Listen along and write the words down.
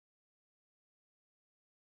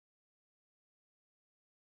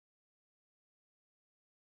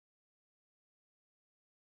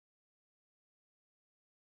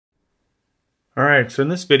Alright, so in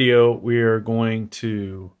this video we are going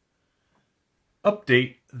to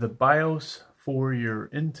update the BIOS for your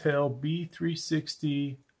Intel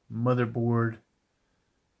B360 motherboard.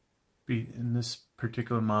 In this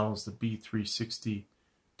particular model is the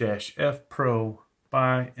B360-F Pro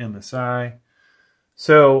by MSI.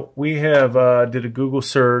 So we have did a Google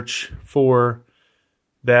search for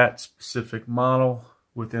that specific model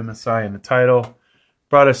with MSI in the title.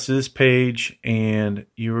 Brought us to this page, and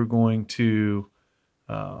you are going to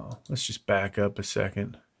let's just back up a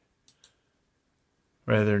second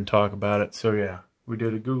rather than talk about it. So yeah, we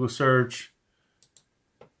did a Google search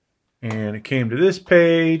and it came to this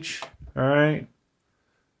page. All right,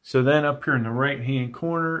 so then up here in the right hand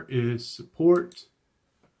corner is support,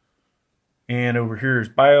 and over here is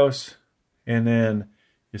BIOS, and then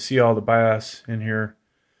you see all the BIOS in here.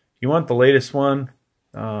 You want the latest one.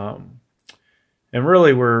 And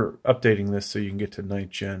really, we're updating this so you can get to 9th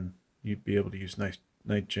gen. You'd be able to use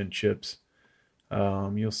 9th gen chips.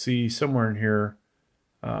 You'll see somewhere in here,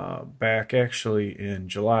 back actually in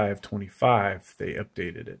July of 25, they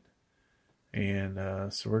updated it.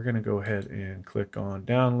 And so we're going to go ahead and click on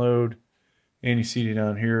download. And you see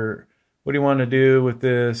down here, what do you want to do with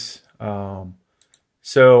this?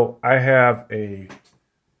 So I have a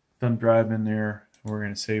thumb drive in there. We're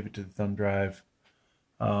going to save it to the thumb drive.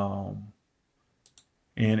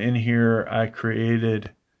 And in here, I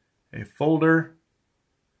created a folder.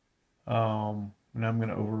 And I'm going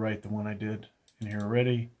to overwrite the one I did in here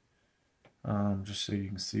already. Just so you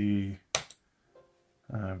can see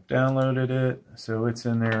I've downloaded it. So it's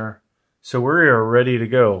in there. So we are ready to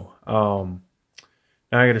go. Now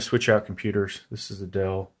I got to switch out computers. This is a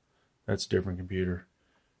Dell. That's a different computer.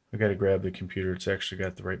 I got to grab the computer. It's actually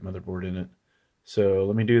got the right motherboard in it. So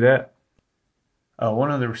let me do that.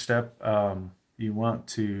 One other step. You want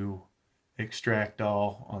to extract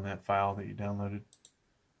all on that file that you downloaded.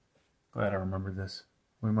 Glad I remembered this.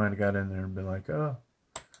 We might have got in there and been like, oh.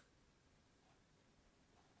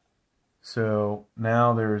 So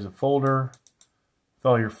now there's a folder with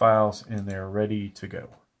all your files in there ready to go.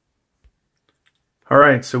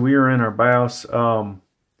 Alright, so we are in our BIOS.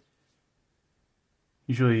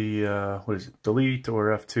 Usually, what is it, delete or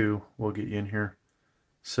F2 will get you in here.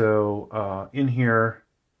 So in here,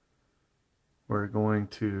 we're going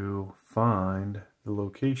to find the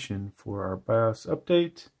location for our BIOS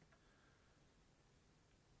update.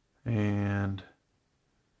 And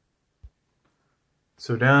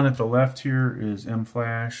so down at the left here is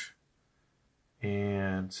M-Flash,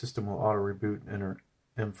 and system will auto reboot and enter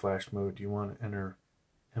M-Flash mode. Do you want to enter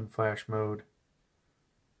M-Flash mode?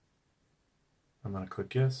 I'm going to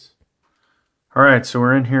click yes. Alright, so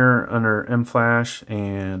we're in here under M-Flash,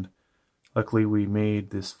 and luckily we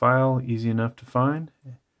made this file easy enough to find.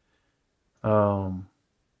 There's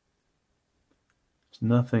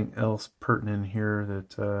nothing else pertinent here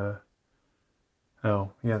that,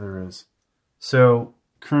 oh yeah, there is. So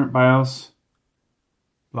current BIOS,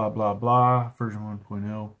 blah blah blah, version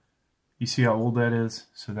 1.0. You see how old that is?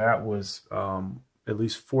 So that was at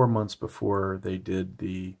least 4 months before they did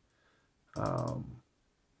the,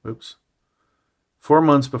 4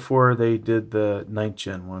 months before they did the 9th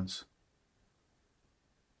gen ones.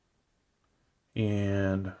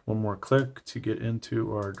 And one more click to get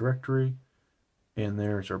into our directory, and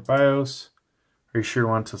there's our BIOS. Are you sure you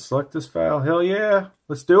want to select this file? Hell yeah,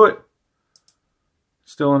 let's do it.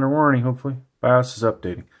 Still under warranty, hopefully. BIOS is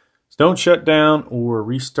updating. So don't shut down or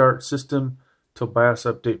restart system till BIOS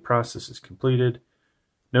update process is completed.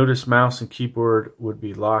 Notice mouse and keyboard would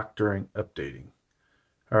be locked during updating.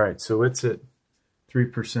 Alright, so it's at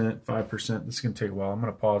 3%, 5%. This is going to take a while. I'm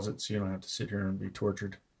going to pause it so you don't have to sit here and be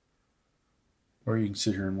tortured. Or you can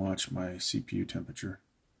sit here and watch my CPU temperature,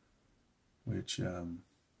 which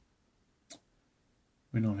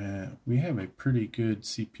we don't have. We have a pretty good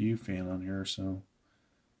CPU fan on here, so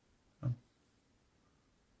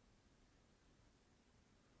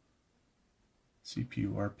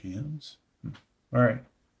CPU RPMs. All right,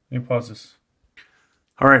 let me pause this.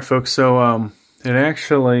 All right, folks. So it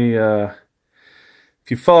actually, if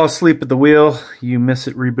you fall asleep at the wheel, you miss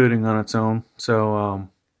it rebooting on its own. So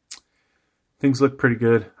things look pretty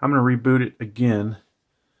good. I'm going to reboot it again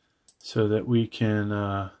so that we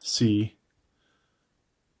can see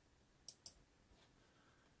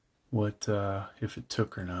what if it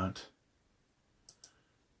took or not.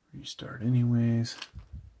 Restart anyways.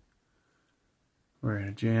 We're going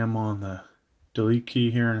to jam on the delete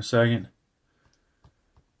key here in a second.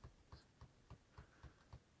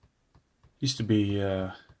 Used to be,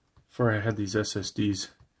 before I had these SSDs,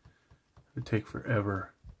 it would take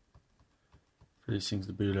forever for these things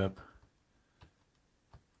to boot up.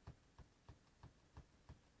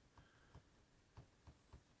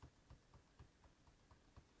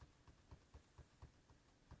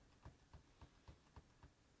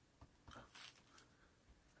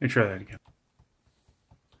 Let me try that again.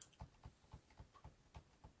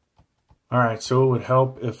 All right, so it would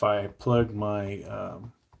help if I plug my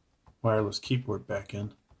wireless keyboard back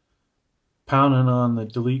in. Pounding on the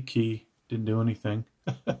delete key didn't do anything.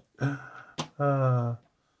 All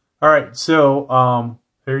right, so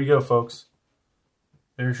there you go, folks.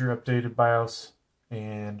 There's your updated BIOS,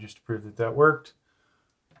 and just to prove that that worked,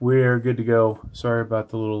 we're good to go. Sorry about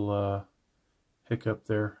the little hiccup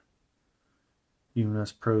there. Even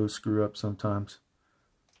us pros screw up sometimes.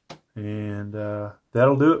 And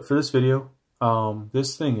that'll do it for this video.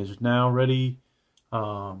 This thing is now ready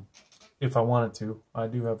if I wanted to. I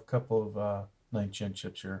do have a couple of 9th gen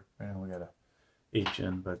chips here. I know we got a 8th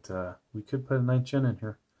gen, but we could put a 9th gen in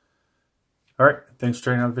here. Alright, thanks for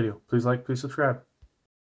checking out the video. Please like, please subscribe.